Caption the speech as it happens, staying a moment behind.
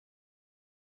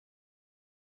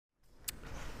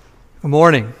Good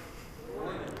morning.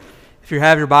 If you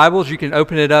have your Bibles, you can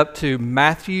open it up to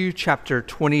Matthew chapter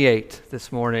 28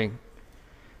 this morning.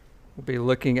 We'll be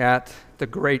looking at the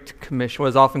Great Commission, what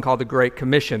is often called the Great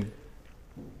Commission.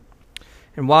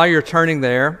 And while you're turning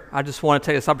there, I just want to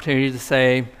take this opportunity to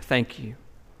say thank you.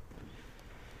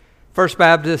 First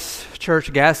Baptist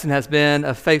Church Gaston has been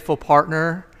a faithful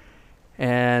partner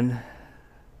and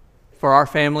for our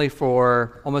family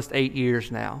for almost 8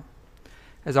 years now.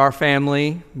 As our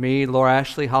family, me, Laura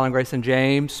Ashley, Holland Grace, and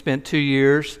James, spent 2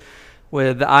 years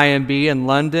with the IMB in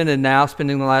London and now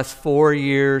spending the last 4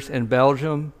 years in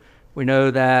Belgium, we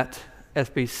know that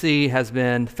FBC has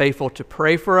been faithful to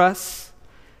pray for us,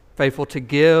 faithful to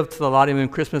give to the Lottie Moon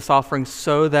Christmas offering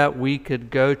so that we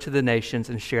could go to the nations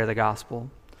and share the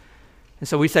gospel. And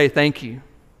so we say thank you.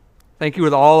 Thank you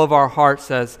with all of our hearts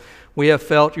as we have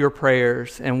felt your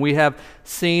prayers and we have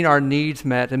seen our needs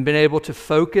met and been able to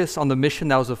focus on the mission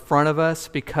that was in front of us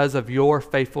because of your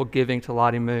faithful giving to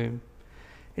Lottie Moon.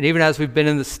 And even as we've been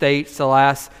in the States the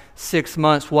last 6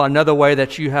 months, another way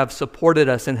that you have supported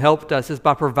us and helped us is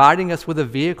by providing us with a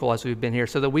vehicle as we've been here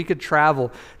so that we could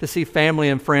travel to see family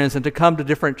and friends and to come to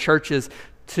different churches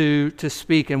to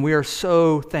speak. And we are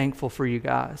so thankful for you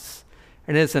guys.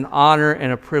 And it's an honor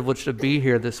and a privilege to be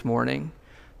here this morning,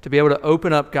 to be able to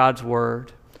open up God's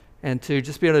Word and to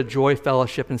just be able to enjoy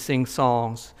fellowship and sing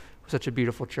songs with such a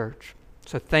beautiful church.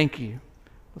 So thank you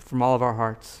from all of our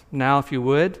hearts. Now, if you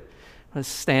would, let's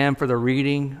stand for the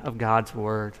reading of God's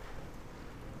Word.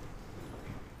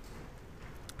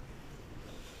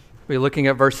 We're looking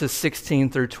at verses 16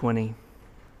 through 20.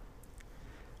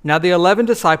 Now the 11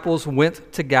 disciples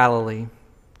went to Galilee,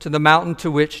 to the mountain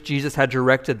to which Jesus had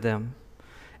directed them.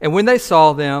 And when they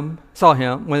saw him,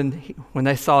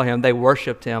 they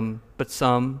worshipped him, but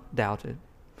some doubted.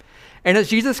 And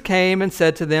as Jesus came and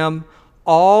said to them,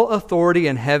 "All authority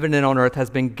in heaven and on earth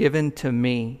has been given to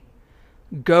me.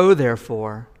 Go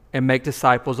therefore and make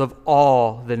disciples of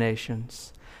all the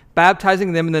nations,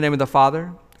 baptizing them in the name of the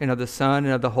Father and of the Son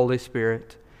and of the Holy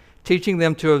Spirit, teaching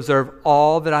them to observe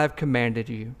all that I have commanded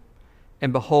you.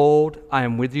 And behold, I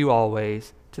am with you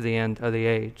always to the end of the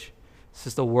age." This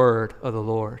is the word of the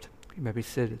Lord. You may be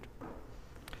seated.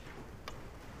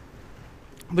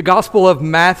 The Gospel of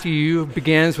Matthew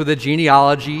begins with a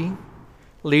genealogy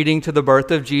leading to the birth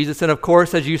of Jesus. And of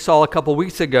course, as you saw a couple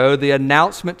weeks ago, the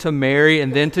announcement to Mary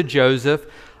and then to Joseph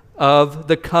of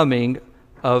the coming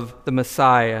of the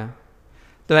Messiah.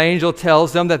 The angel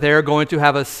tells them that they are going to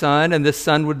have a son, and this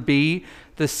son would be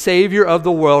the Savior of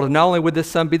the world. And not only would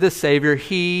this son be the Savior,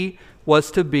 he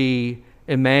was to be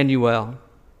Emmanuel.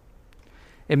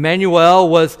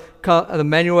 Emmanuel is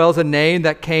a name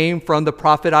that came from the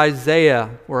prophet Isaiah,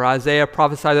 where Isaiah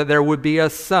prophesied that there would be a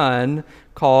son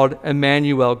called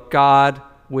Emmanuel, God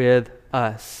with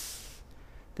us.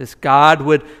 This God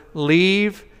would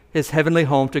leave his heavenly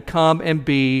home to come and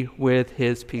be with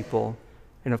his people.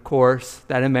 And of course,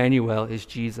 that Emmanuel is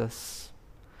Jesus.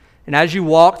 And as you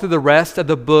walk through the rest of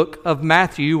the book of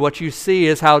Matthew, what you see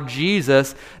is how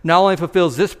Jesus not only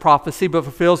fulfills this prophecy, but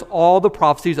fulfills all the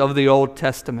prophecies of the Old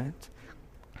Testament.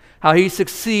 How he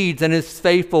succeeds and is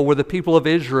faithful where the people of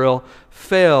Israel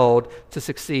failed to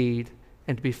succeed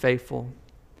and to be faithful.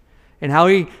 And how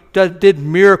he did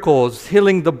miracles,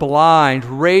 healing the blind,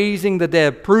 raising the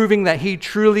dead, proving that he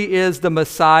truly is the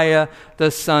Messiah, the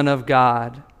Son of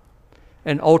God.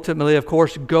 And ultimately, of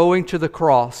course, going to the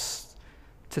cross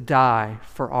to die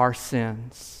for our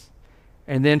sins,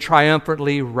 and then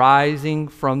triumphantly rising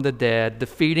from the dead,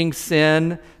 defeating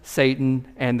sin, Satan,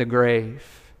 and the grave.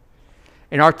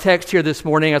 In our text here this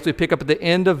morning, as we pick up at the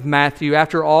end of Matthew,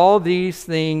 after all these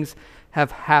things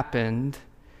have happened,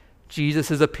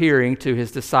 Jesus is appearing to his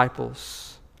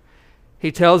disciples.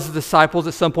 He tells the disciples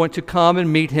at some point to come and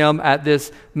meet him at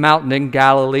this mountain in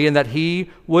Galilee, and that he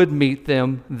would meet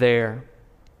them there.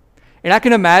 And I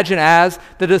can imagine as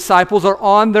the disciples are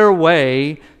on their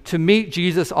way to meet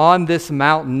Jesus on this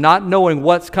mountain, not knowing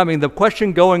what's coming, the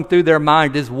question going through their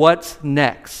mind is, what's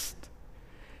next?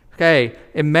 Okay,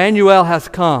 Emmanuel has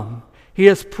come. He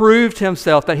has proved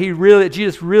himself that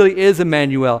Jesus really is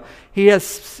Emmanuel. He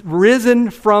has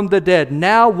risen from the dead.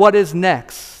 Now what is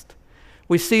next?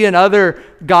 We see in other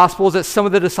Gospels that some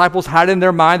of the disciples had in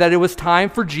their mind that it was time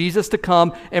for Jesus to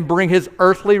come and bring his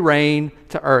earthly reign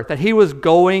to earth, that he was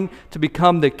going to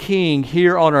become the king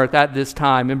here on earth at this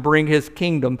time and bring his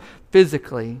kingdom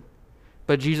physically.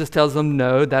 But Jesus tells them,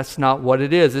 no, that's not what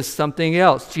it is. It's something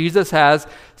else. Jesus has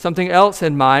something else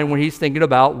in mind when he's thinking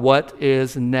about what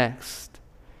is next.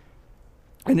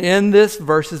 And in this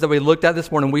verses that we looked at this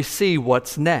morning, we see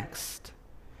what's next.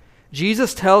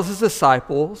 Jesus tells his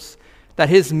disciples that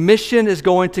his mission is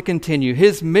going to continue.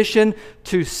 His mission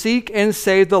to seek and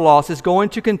save the lost is going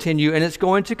to continue, and it's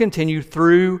going to continue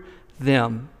through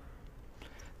them.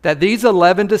 That these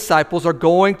 11 disciples are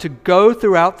going to go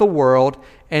throughout the world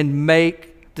and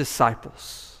make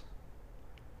disciples.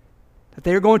 That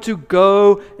they are going to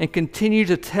go and continue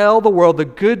to tell the world the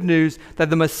good news that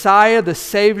the Messiah, the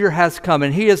Savior, has come.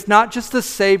 And he is not just the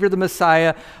Savior, the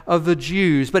Messiah of the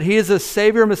Jews, but he is the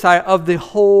Savior, Messiah of the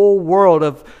whole world,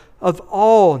 of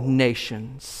all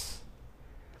nations.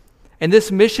 And this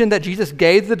mission that Jesus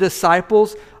gave the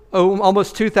disciples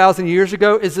almost 2,000 years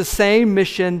ago is the same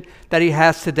mission that he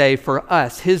has today for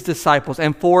us, his disciples,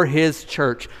 and for his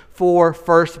church, for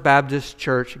First Baptist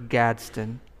Church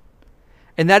Gadsden.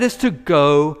 And that is to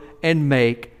go and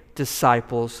make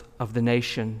disciples of the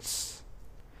nations.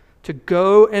 To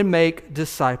go and make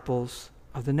disciples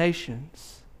of the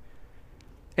nations.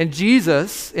 And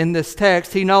Jesus, in this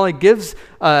text, he not only gives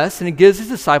us and he gives his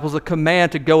disciples a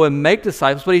command to go and make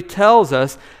disciples, but he tells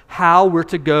us how we're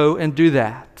to go and do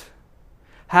that.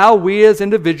 How we as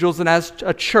individuals and as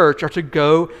a church are to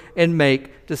go and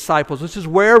make disciples, which is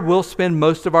where we'll spend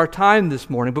most of our time this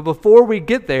morning. But before we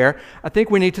get there, I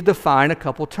think we need to define a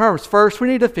couple terms. First, we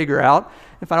need to figure out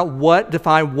and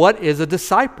define what is a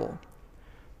disciple.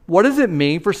 What does it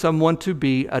mean for someone to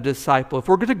be a disciple? If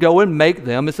we're going to go and make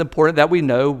them, it's important that we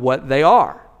know what they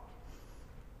are.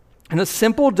 And a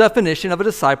simple definition of a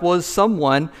disciple is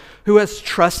someone who has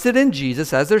trusted in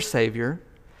Jesus as their Savior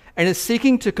and is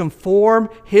seeking to conform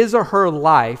his or her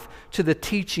life to the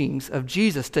teachings of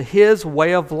Jesus, to his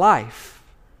way of life.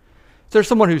 So there's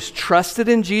someone who's trusted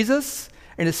in Jesus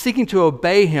and is seeking to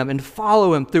obey him and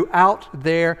follow him throughout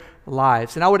their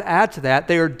lives. And I would add to that,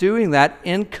 they are doing that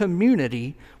in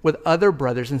community with other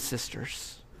brothers and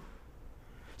sisters.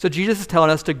 So Jesus is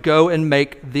telling us to go and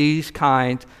make these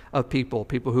kind of people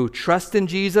who trust in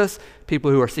Jesus, people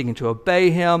who are seeking to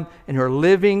obey him, and who are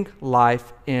living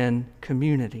life in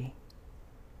community.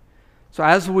 So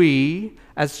as we,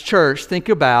 as church, think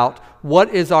about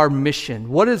what is our mission,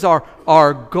 what is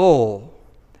our goal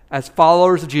as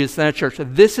followers of Jesus in a church,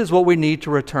 this is what we need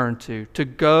to return to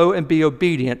go and be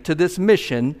obedient to this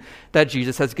mission that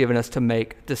Jesus has given us to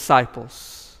make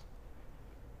disciples.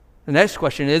 The next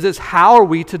question is how are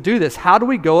we to do this? How do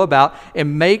we go about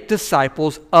and make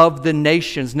disciples of the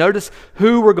nations? Notice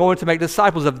who we're going to make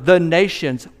disciples of, the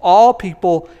nations, all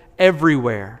people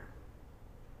everywhere.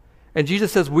 And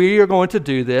Jesus says we are going to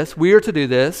do this. We are to do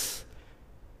this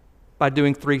by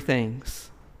doing three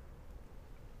things.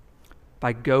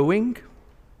 By going,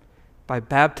 by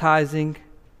baptizing,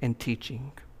 and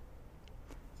teaching.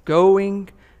 Going,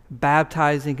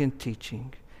 baptizing, and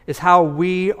teaching is how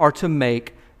we are to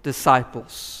make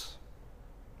disciples.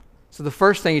 So the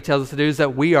first thing he tells us to do is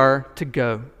that we are to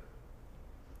go.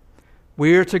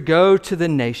 We are to go to the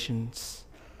nations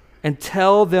and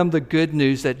tell them the good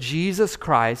news that Jesus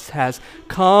Christ has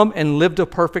come and lived a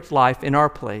perfect life in our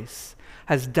place,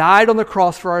 has died on the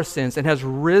cross for our sins, and has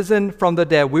risen from the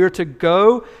dead. We are to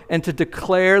go and to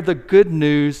declare the good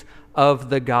news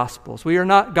of the Gospels. We are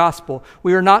not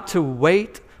to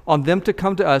wait on them to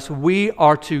come to us. We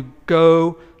are to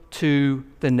go to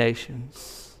the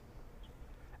nations.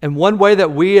 And one way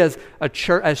that we as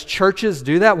churches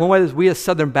do that, one way that we as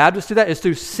Southern Baptists do that, is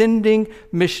through sending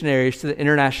missionaries to the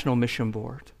International Mission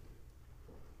Board.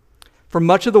 For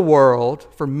much of the world,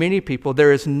 for many people,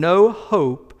 there is no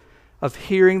hope of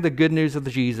hearing the good news of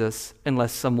Jesus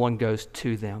unless someone goes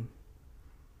to them.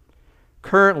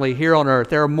 Currently, here on earth,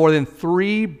 there are more than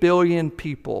 3 billion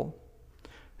people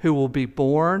who will be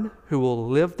born, who will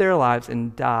live their lives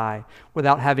and die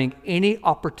without having any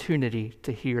opportunity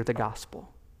to hear the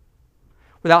gospel,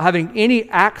 without having any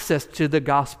access to the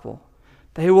gospel.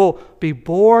 They will be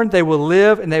born, they will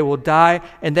live, and they will die,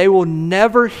 and they will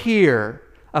never hear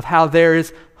of how there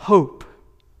is hope,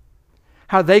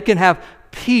 how they can have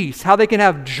peace, how they can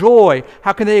have joy,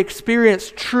 how can they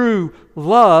experience true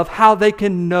love, how they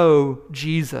can know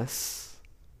Jesus.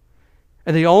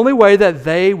 And the only way that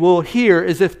they will hear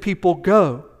is if people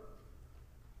go.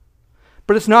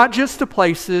 But it's not just to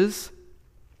places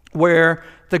where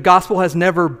the gospel has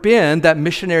never been that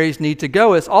missionaries need to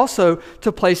go. It's also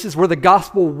to places where the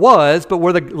gospel was, but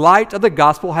where the light of the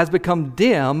gospel has become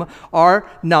dim or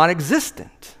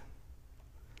non-existent.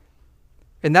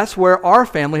 And that's where our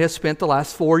family has spent the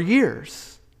last 4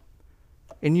 years,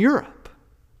 in Europe.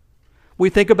 We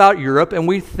think about Europe and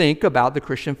we think about the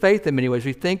Christian faith in many ways.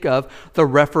 We think of the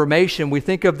Reformation. We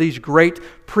think of these great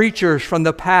preachers from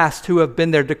the past who have been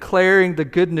there declaring the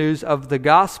good news of the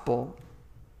gospel.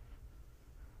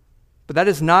 But that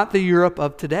is not the Europe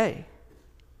of today.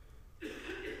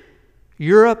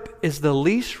 Europe is the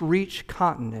least reached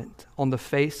continent on the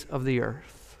face of the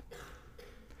earth.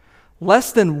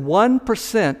 Less than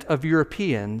 1% of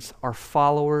Europeans are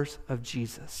followers of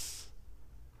Jesus.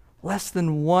 Less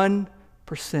than 1%.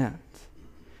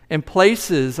 In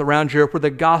places around Europe where the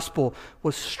gospel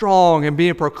was strong and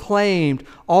being proclaimed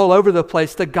all over the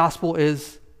place, the gospel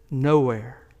is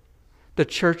nowhere. The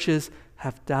churches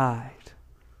have died.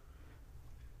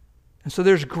 And so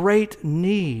there's great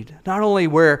need, not only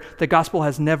where the gospel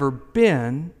has never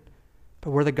been, but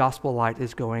where the gospel light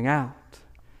is going out.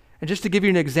 And just to give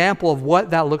you an example of what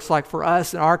that looks like for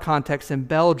us in our context in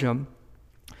Belgium,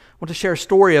 I want to share a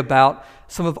story about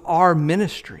some of our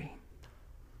ministry.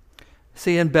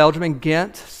 See, in Belgium, in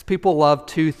Ghent, people love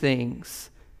two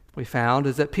things we found,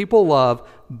 is that people love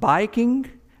biking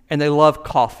and they love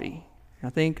coffee. I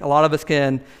think a lot of us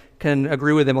can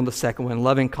agree with them on the second one,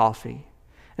 loving coffee.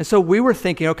 And so we were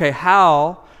thinking, okay,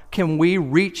 how can we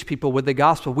reach people with the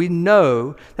gospel? We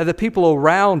know that the people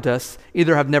around us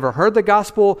either have never heard the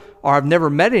gospel or have never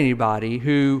met anybody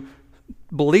who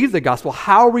believe the gospel.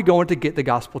 How are we going to get the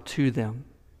gospel to them?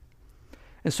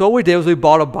 And so what we did was we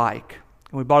bought a bike.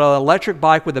 And we bought an electric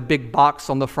bike with a big box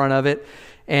on the front of it.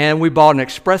 And we bought an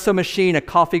espresso machine, a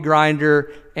coffee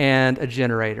grinder, and a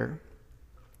generator.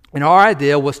 And our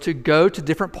idea was to go to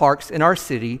different parks in our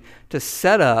city to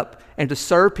set up and to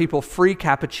serve people free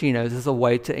cappuccinos as a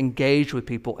way to engage with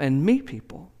people and meet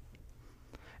people.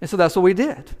 And so that's what we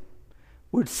did.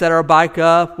 We'd set our bike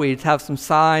up, we'd have some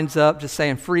signs up just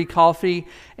saying free coffee,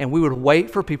 and we would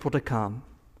wait for people to come.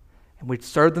 And we'd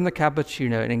serve them the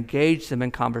cappuccino and engage them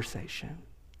in conversation.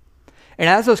 And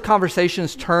as those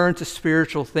conversations turned to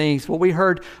spiritual things, what we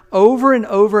heard over and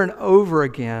over and over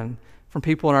again from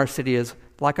people in our city is,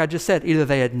 like I just said, either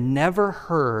they had never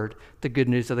heard the good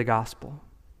news of the gospel,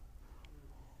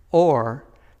 or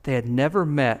they had never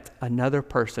met another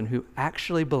person who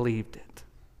actually believed it.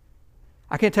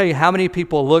 I can't tell you how many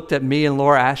people looked at me and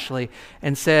Laura Ashley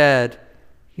and said,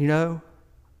 you know,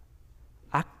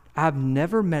 I've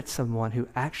never met someone who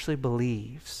actually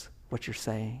believes what you're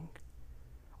saying.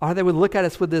 Or they would look at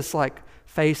us with this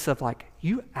face of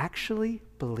you actually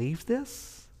believe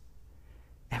this?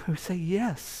 And we would say,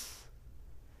 yes.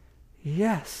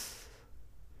 Yes.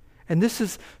 And this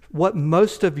is what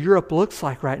most of Europe looks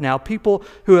like right now. People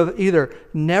who have either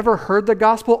never heard the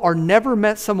gospel or never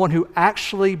met someone who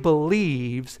actually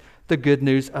believes the good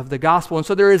news of the gospel. And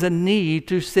so there is a need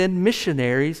to send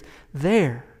missionaries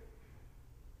there.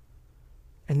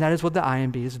 And that is what the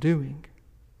IMB is doing.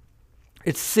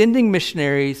 It's sending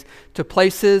missionaries to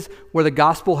places where the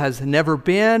gospel has never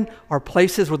been, or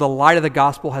places where the light of the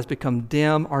gospel has become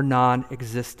dim or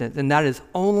non-existent. And that is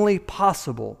only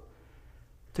possible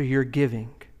through your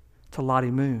giving to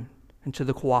Lottie Moon and to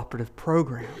the cooperative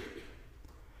program.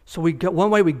 So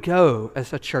one way we go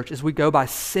as a church is we go by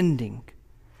sending.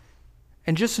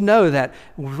 And just know that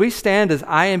when we stand as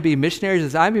IMB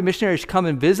missionaries come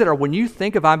and visit, or when you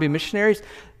think of IMB missionaries,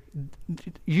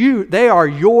 they are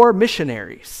your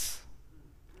missionaries.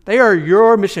 They are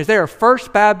your missionaries. They are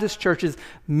First Baptist Church's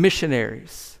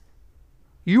missionaries.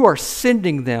 You are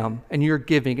sending them in your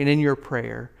giving and in your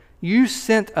prayer. You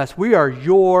sent us. We are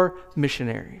your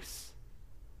missionaries.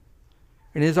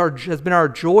 And it has been our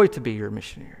joy to be your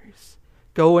missionaries,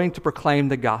 going to proclaim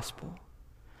the gospel.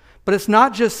 But it's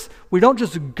not just, we don't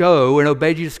just go and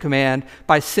obey Jesus' command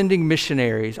by sending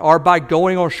missionaries or by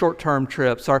going on short-term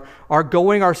trips or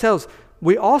going ourselves.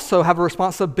 We also have a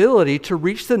responsibility to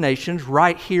reach the nations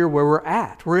right here where we're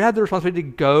at. We have the responsibility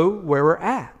to go where we're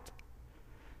at.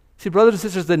 See, brothers and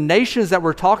sisters, the nations that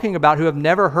we're talking about who have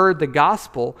never heard the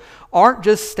gospel aren't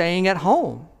just staying at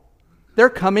home. They're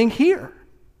coming here.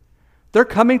 They're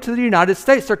coming to the United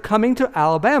States. They're coming to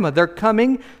Alabama. They're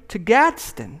coming to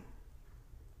Gadsden.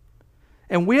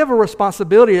 And we have a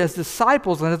responsibility as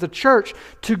disciples and as a church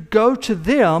to go to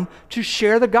them to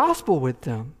share the gospel with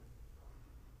them.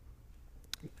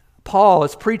 Paul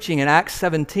is preaching in Acts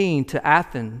 17 to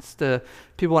Athens, to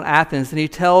people in Athens, and he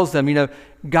tells them,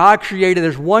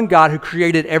 there's one God who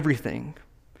created everything.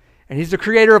 And he's the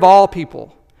creator of all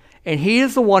people. And he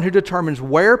is the one who determines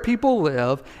where people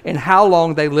live and how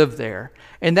long they live there.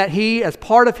 And that he, as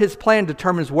part of his plan,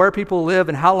 determines where people live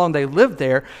and how long they live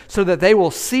there so that they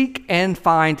will seek and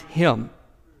find him.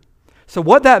 So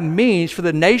what that means for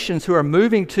the nations who are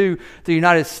moving to the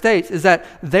United States is that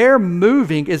their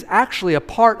moving is actually a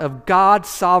part of God's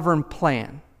sovereign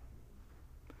plan.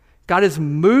 God is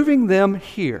moving them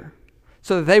here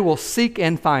so that they will seek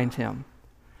and find him.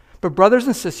 But brothers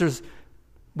and sisters,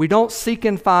 we don't seek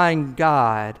and find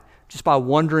God just by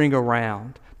wandering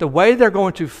around. The way they're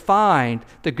going to find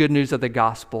the good news of the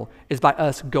gospel is by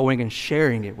us going and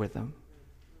sharing it with them.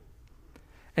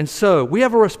 And so we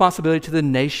have a responsibility to the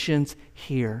nations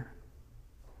here.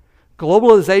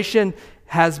 Globalization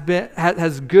has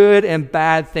good and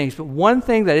bad things, but one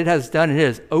thing that it has done, it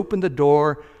has opened the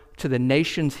door to the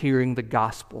nations hearing the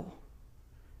gospel,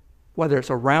 whether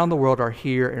it's around the world or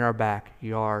here in our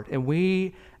backyard. And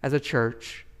we, as a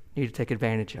church, need to take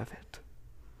advantage of it.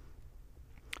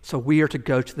 So we are to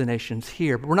go to the nations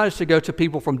here. But we're not just to go to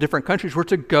people from different countries. We're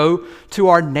to go to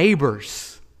our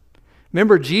neighbors.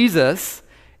 Remember, Jesus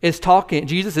is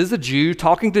a Jew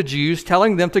talking to Jews,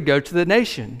 telling them to go to the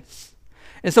nations.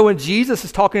 And so when Jesus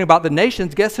is talking about the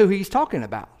nations, guess who he's talking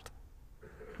about?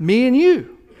 Me and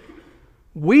you.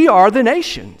 We are the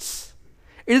nations.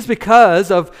 It is because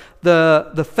of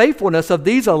the faithfulness of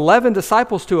these 11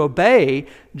 disciples to obey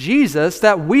Jesus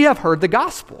that we have heard the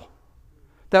gospel,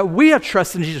 that we have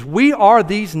trusted in Jesus. We are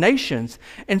these nations,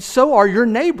 and so are your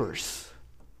neighbors.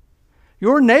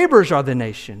 Your neighbors are the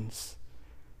nations.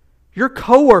 Your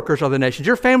coworkers are the nations.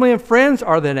 Your family and friends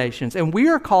are the nations. And we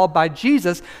are called by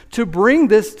Jesus to bring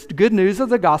this good news of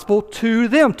the gospel to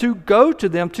them, to go to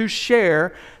them, to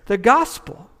share the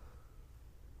gospel.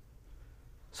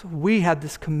 So we have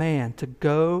this command to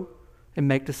go and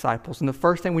make disciples. And the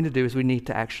first thing we need to do is we need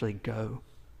to actually go.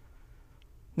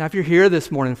 Now, if you're here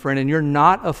this morning, friend, and you're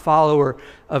not a follower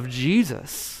of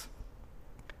Jesus,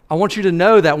 I want you to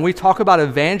know that when we talk about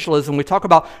evangelism, we talk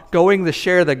about going to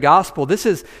share the gospel, this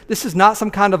is not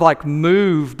some kind of like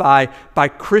move by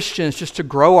Christians just to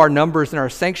grow our numbers in our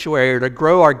sanctuary or to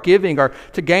grow our giving or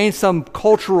to gain some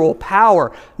cultural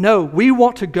power. No, we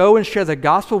want to go and share the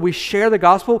gospel. We share the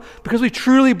gospel because we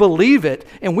truly believe it,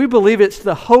 and we believe it's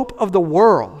the hope of the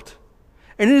world.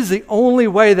 And it is the only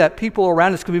way that people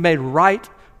around us can be made right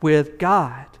with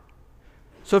God.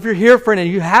 So if you're here, friend,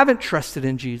 and you haven't trusted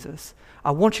in Jesus, I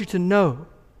want you to know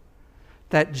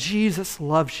that Jesus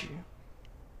loves you,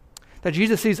 that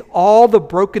Jesus sees all the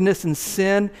brokenness and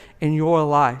sin in your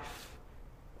life,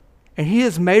 and he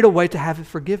has made a way to have it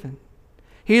forgiven.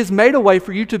 He has made a way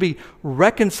for you to be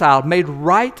reconciled, made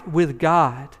right with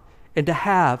God, and to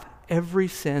have every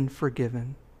sin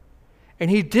forgiven. And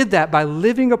he did that by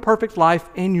living a perfect life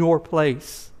in your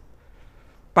place,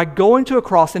 by going to a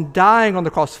cross and dying on the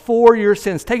cross for your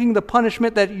sins, taking the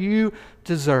punishment that you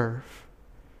deserve,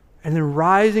 and then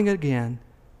rising again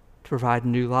to provide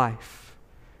new life.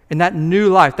 And that new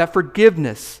life, that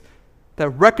forgiveness, that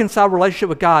reconciled relationship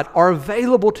with God are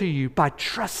available to you by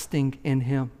trusting in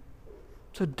him.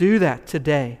 So do that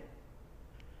today.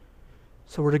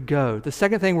 So we're to go. The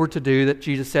second thing we're to do that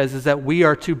Jesus says is that we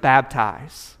are to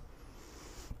baptize.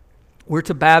 We're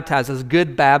to baptize. As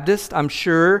good Baptists, I'm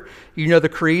sure you know the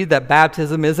creed that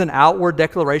baptism is an outward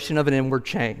declaration of an inward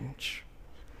change.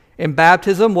 In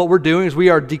baptism, what we're doing is we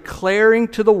are declaring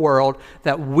to the world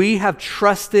that we have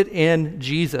trusted in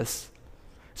Jesus.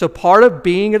 So part of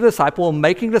being a disciple and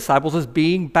making disciples is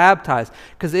being baptized,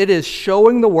 because it is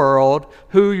showing the world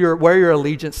where your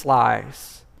allegiance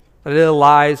lies. That it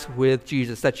lies with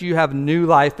Jesus, that you have new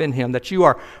life in him, that you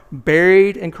are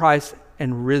buried in Christ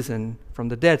and risen from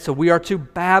the dead. So we are to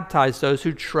baptize those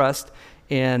who trust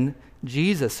in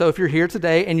Jesus. So if you're here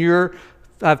today and you're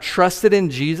have trusted in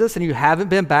Jesus and you haven't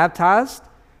been baptized,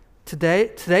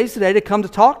 today's the day to come to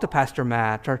talk to Pastor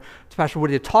Matt or to Pastor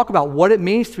Woody to talk about what it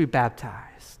means to be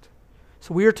baptized.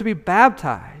 So we are to be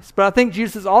baptized. But I think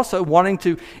Jesus is also wanting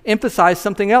to emphasize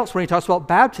something else when he talks about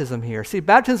baptism here. See,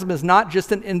 baptism is not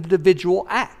just an individual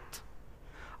act.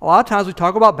 A lot of times we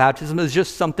talk about baptism as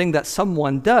just something that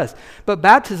someone does. But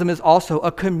baptism is also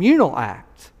a communal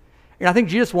act. And I think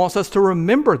Jesus wants us to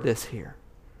remember this here.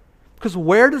 Because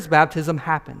where does baptism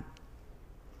happen?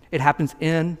 It happens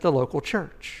in the local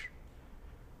church.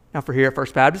 Now for here at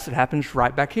First Baptist, it happens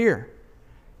right back here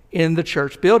in the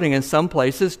church building. In some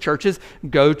places, churches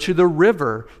go to the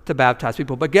river to baptize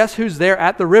people. But guess who's there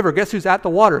at the river? Guess who's at the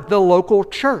water? The local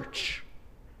church.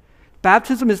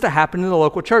 Baptism is to happen in the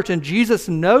local church. And Jesus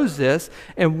knows this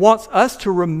and wants us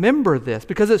to remember this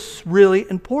because it's really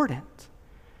important.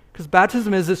 Because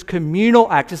baptism is this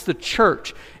communal act. It's the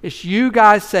church. It's you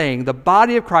guys saying, the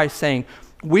body of Christ saying,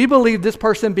 we believe this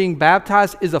person being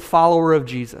baptized is a follower of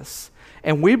Jesus.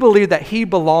 And we believe that he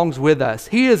belongs with us.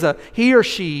 He or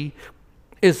she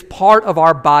is part of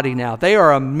our body now. They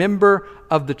are a member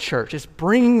of the church. It's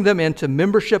bringing them into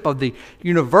membership of the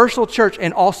universal church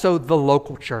and also the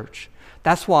local church.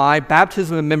 That's why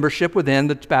baptism and membership within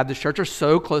the Baptist church are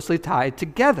so closely tied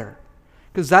together.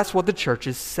 Because that's what the church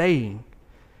is saying,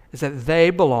 is that they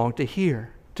belong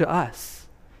to us.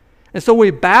 And so when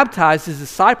we baptize his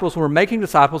disciples, when we're making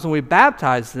disciples and we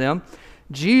baptize them,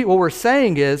 what we're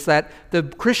saying is that the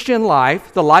Christian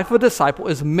life, the life of a disciple,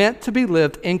 is meant to be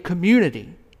lived in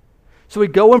community. So we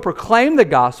go and proclaim the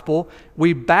gospel,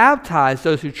 we baptize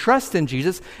those who trust in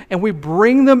Jesus, and we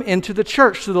bring them into the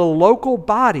church, to the local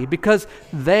body, because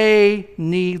they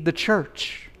need the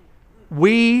church.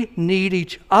 We need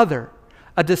each other.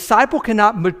 A disciple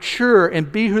cannot mature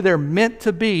and be who they're meant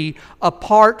to be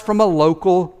apart from a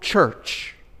local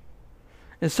church.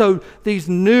 And so these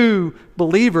new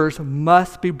believers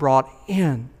must be brought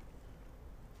in.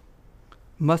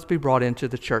 Must be brought into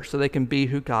the church so they can be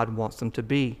who God wants them to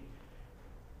be.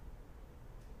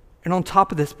 And on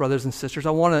top of this, brothers and sisters,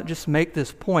 I want to just make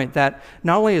this point that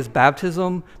not only is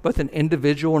baptism both an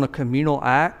individual and a communal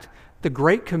act, the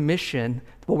Great Commission,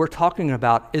 what we're talking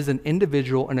about, is an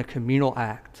individual and a communal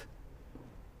act.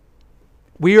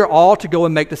 We are all to go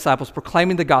and make disciples,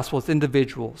 proclaiming the gospel as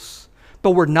individuals,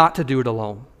 but we're not to do it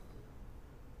alone.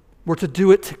 We're to do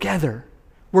it together.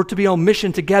 We're to be on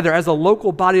mission together as a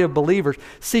local body of believers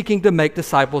seeking to make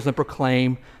disciples and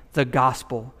proclaim the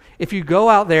gospel. If you go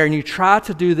out there and you try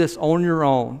to do this on your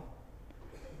own,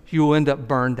 you will end up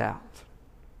burned out.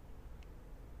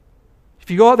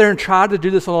 If you go out there and try to do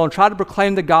this alone, try to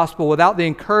proclaim the gospel without the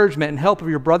encouragement and help of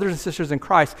your brothers and sisters in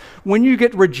Christ, when you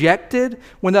get rejected,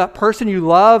 when that person you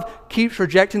love keeps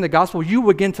rejecting the gospel, you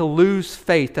begin to lose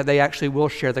faith that they actually will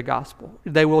share the gospel.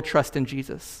 They will trust in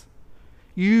Jesus.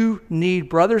 You need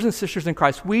brothers and sisters in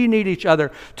Christ. We need each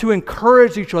other to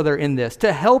encourage each other in this,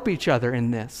 to help each other in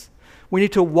this. We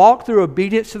need to walk through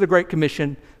obedience to the Great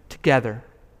Commission together.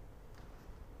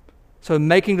 So in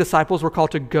making disciples, we're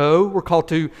called to go, we're called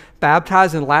to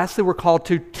baptize, and lastly, we're called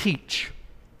to teach.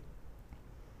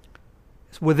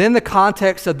 Within the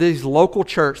context of these local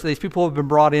church that these people have been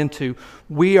brought into,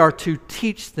 we are to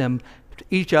teach them,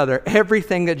 each other,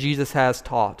 everything that Jesus has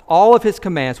taught. All of his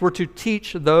commands, we're to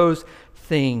teach those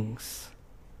things.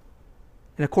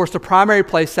 And of course, the primary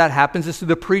place that happens is through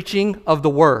the preaching of the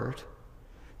word.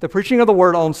 The preaching of the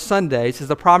word on Sundays is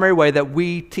the primary way that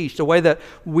we teach, the way that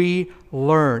we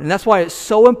learn. And that's why it's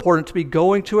so important to be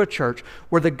going to a church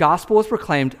where the gospel is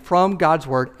proclaimed from God's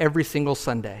word every single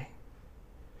Sunday.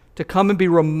 To come and be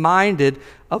reminded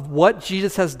of what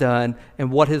Jesus has done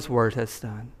and what his word has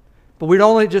done. But we don't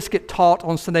only just get taught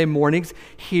on Sunday mornings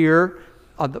here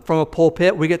from a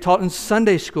pulpit. We get taught in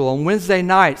Sunday school, on Wednesday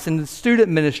nights, in the student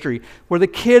ministry, where the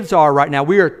kids are right now.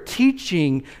 We are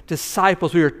teaching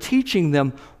disciples. We are teaching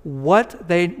them what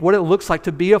it looks like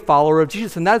to be a follower of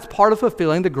Jesus. And that's part of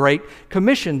fulfilling the Great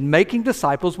Commission. Making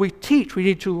disciples, we teach. We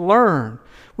need to learn.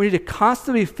 We need to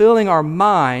constantly be filling our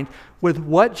mind with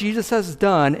what Jesus has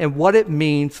done and what it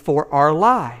means for our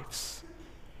lives.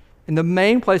 And the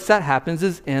main place that happens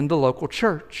is in the local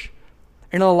church.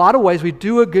 And in a lot of ways, we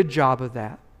do a good job of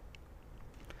that.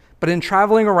 But in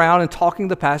traveling around and talking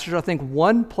to pastors, I think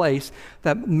one place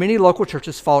that many local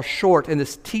churches fall short in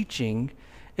this teaching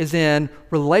is in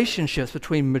relationships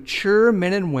between mature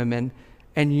men and women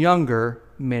and younger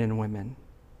men and women.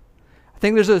 I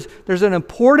think there's an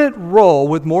important role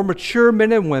with more mature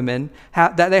men and women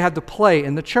that they have to play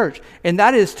in the church, and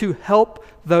that is to help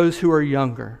those who are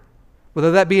younger,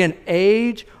 whether that be in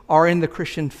age or in the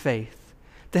Christian faith,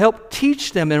 to help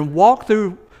teach them and walk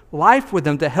through life with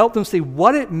them, to help them see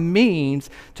what it means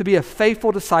to be a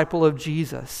faithful disciple of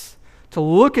Jesus, to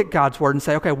look at God's word and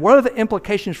say, okay, what are the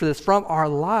implications for this from our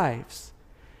lives?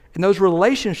 In those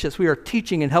relationships, we are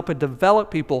teaching and helping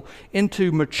develop people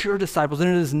into mature disciples, and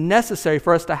it is necessary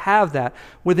for us to have that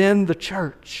within the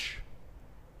church.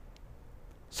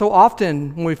 So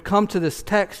often, when we've come to this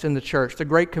text in the church, the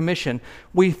Great Commission,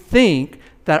 we think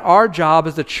that our job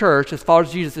as a church, as followers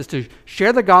of Jesus, is to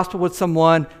share the gospel with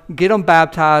someone, get them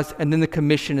baptized, and then the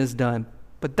commission is done.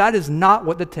 But that is not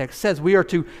what the text says. We are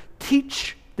to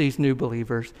teach these new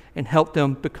believers and help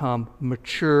them become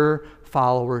mature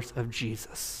followers of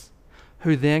Jesus,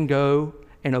 who then go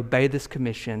and obey this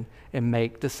commission and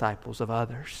make disciples of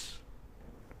others.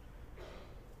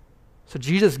 So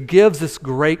Jesus gives this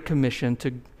great commission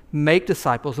to make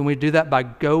disciples, and we do that by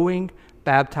going,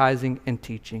 baptizing, and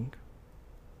teaching.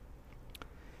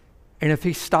 And if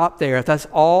he stopped there, if that's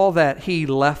all that he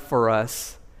left for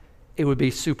us, it would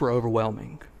be super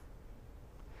overwhelming.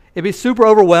 It'd be super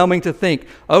overwhelming to think,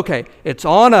 okay, it's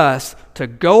on us to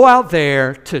go out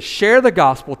there, to share the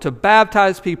gospel, to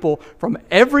baptize people from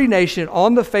every nation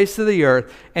on the face of the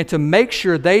earth, and to make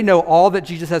sure they know all that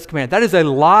Jesus has commanded. That is a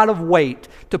lot of weight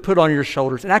to put on your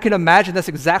shoulders. And I can imagine that's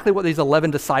exactly what these 11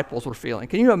 disciples were feeling.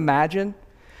 Can you imagine?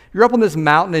 You're up on this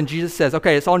mountain and Jesus says,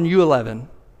 okay, it's on you 11.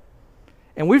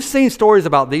 And we've seen stories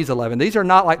about these 11. These are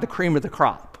not like the cream of the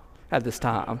crop at this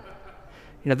time.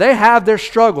 You know, they have their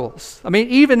struggles. I mean,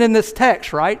 even in this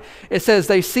text, right? It says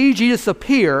they see Jesus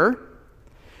appear,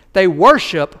 they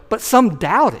worship, but some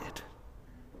doubted.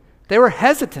 They were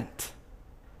hesitant.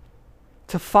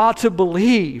 to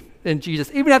believe in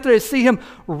Jesus. Even after they see him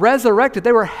resurrected,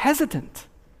 they were hesitant.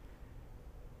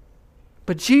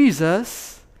 But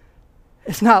Jesus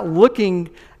is not looking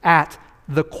at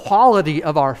the quality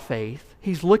of our faith.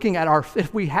 He's looking at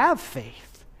if we have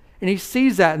faith. And he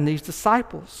sees that in these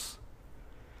disciples.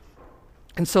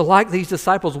 And so like these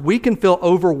disciples, we can feel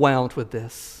overwhelmed with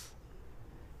this.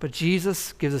 But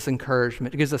Jesus gives us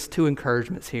encouragement. He gives us two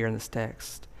encouragements here in this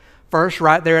text. First,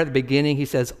 right there at the beginning, he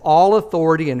says, all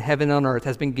authority in heaven and on earth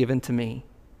has been given to me.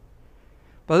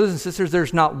 Brothers and sisters,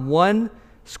 there's not one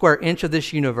square inch of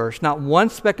this universe, not one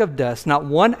speck of dust, not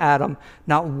one atom,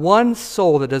 not one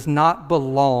soul that does not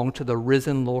belong to the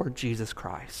risen Lord Jesus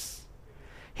Christ.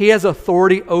 He has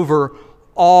authority over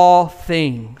all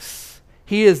things.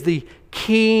 He is the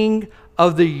King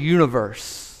of the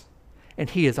universe, and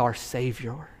he is our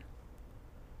Savior.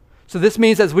 So this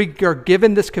means as we are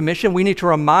given this commission, we need to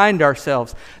remind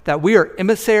ourselves that we are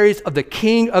emissaries of the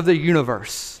King of the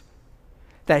universe,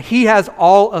 that he has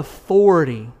all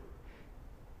authority,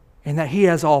 and that he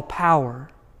has all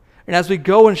power. And as we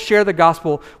go and share the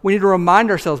gospel, we need to remind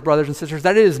ourselves, brothers and sisters,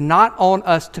 that it is not on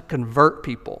us to convert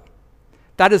people.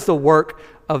 That is the work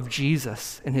of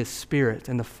Jesus and his Spirit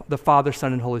and the Father,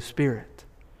 Son, and Holy Spirit.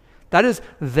 That is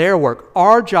their work.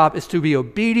 Our job is to be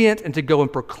obedient and to go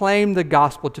and proclaim the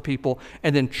gospel to people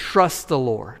and then trust the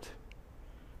Lord.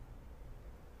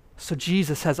 So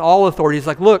Jesus has all authority. He's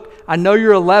like, look, I know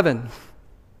you're 11,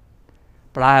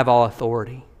 but I have all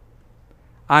authority.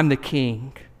 I'm the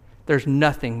king. There's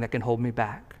nothing that can hold me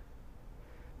back.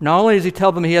 Not only does he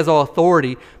tell them he has all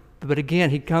authority, but again,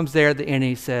 he comes there at the end and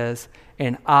he says,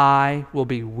 and I will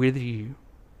be with you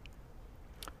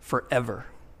forever.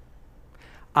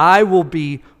 I will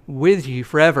be with you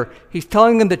forever. He's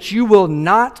telling them that you will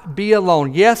not be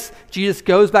alone. Yes, Jesus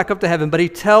goes back up to heaven, but he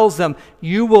tells them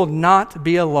you will not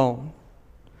be alone.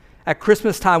 At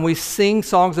Christmas time, we sing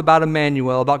songs about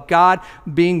Emmanuel, about God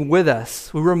being with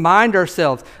us. We remind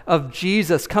ourselves of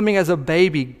Jesus coming as a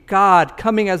baby, God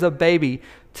coming as a baby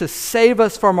to save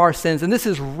us from our sins. And this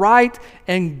is right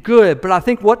and good. But I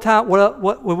think what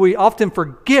we often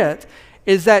forget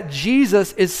is that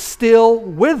Jesus is still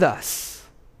with us.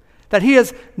 That he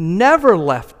has never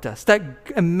left us, that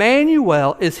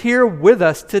Emmanuel is here with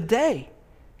us today.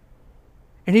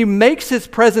 And he makes his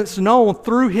presence known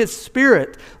through his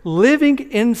Spirit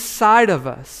living inside of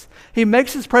us. He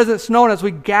makes his presence known as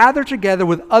we gather together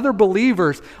with other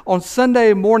believers on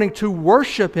Sunday morning to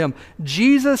worship him.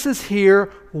 Jesus is here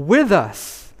with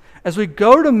us. As we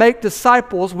go to make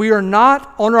disciples, we are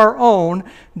not on our own.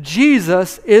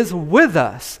 Jesus is with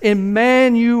us.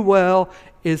 Emmanuel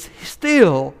is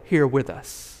still here with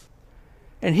us.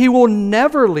 And he will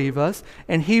never leave us,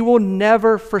 and he will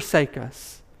never forsake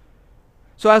us.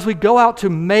 So as we go out to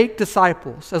make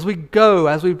disciples, as we go,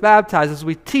 as we baptize, as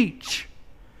we teach,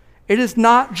 it is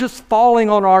not just falling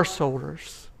on our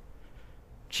shoulders.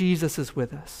 Jesus is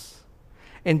with us.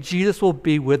 And Jesus will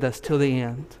be with us till the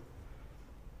end.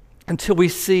 Until we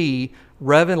see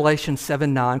Revelation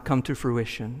 7:9 come to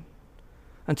fruition.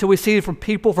 Until we see from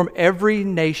people from every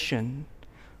nation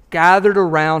gathered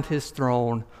around his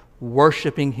throne,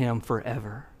 worshiping him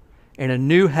forever. In a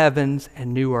new heavens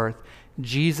and new earth,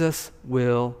 Jesus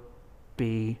will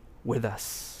be with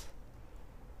us.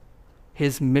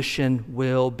 His mission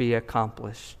will be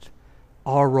accomplished.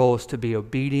 Our role is to be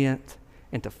obedient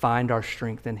and to find our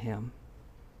strength in him.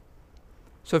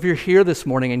 So if you're here this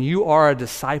morning and you are a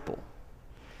disciple,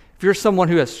 if you're someone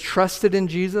who has trusted in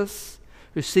Jesus,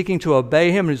 who's seeking to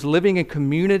obey him, who's living in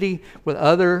community with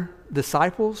other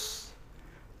disciples,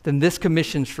 then this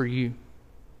commission's for you.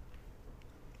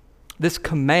 This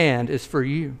command is for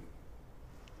you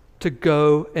to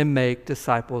go and make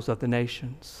disciples of the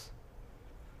nations,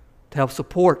 to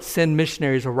help send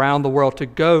missionaries around the world, to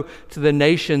go to the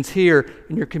nations here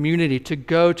in your community, to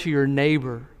go to your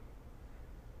neighbor,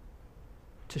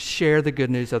 to share the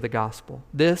good news of the gospel.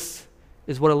 This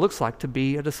is what it looks like to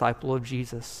be a disciple of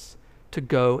Jesus, to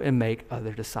go and make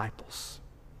other disciples.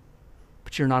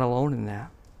 But you're not alone in that.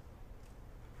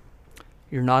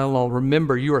 You're not alone.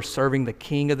 Remember, you are serving the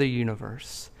King of the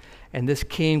universe. And this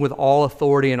King with all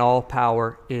authority and all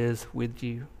power is with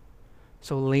you.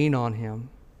 So lean on him.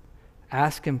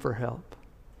 Ask him for help.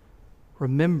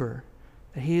 Remember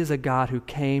that he is a God who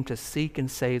came to seek and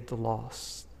save the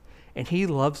lost. And he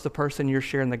loves the person you're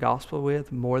sharing the gospel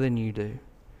with more than you do.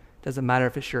 Doesn't matter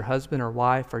if it's your husband or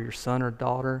wife or your son or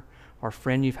daughter or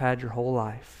friend you've had your whole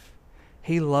life.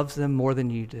 He loves them more than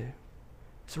you do.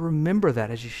 So remember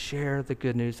that as you share the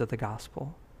good news of the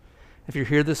gospel. If you're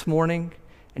here this morning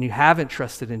and you haven't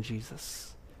trusted in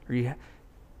Jesus,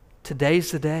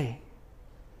 today's the day.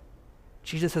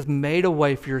 Jesus has made a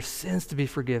way for your sins to be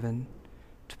forgiven,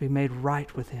 to be made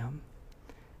right with him.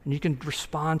 And you can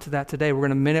respond to that today.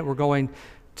 In a minute, we're going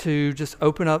to just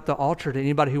open up the altar to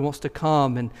anybody who wants to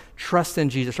come and trust in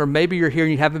Jesus. Or maybe you're here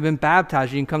and you haven't been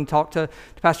baptized. You can come talk to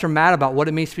Pastor Matt about what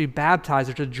it means to be baptized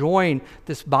or to join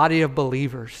this body of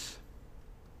believers.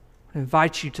 I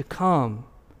invite you to come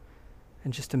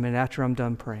in just a minute after I'm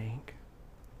done praying.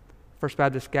 First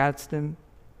Baptist Gadsden,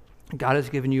 God has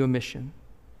given you a mission.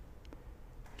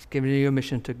 He's given you a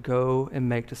mission to go and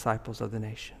make disciples of the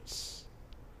nations.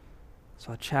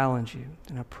 So I challenge you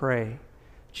and I pray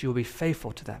that you will be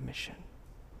faithful to that mission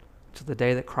until the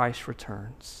day that Christ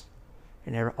returns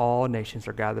and all nations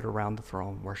are gathered around the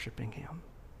throne worshiping him.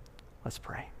 Let's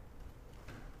pray.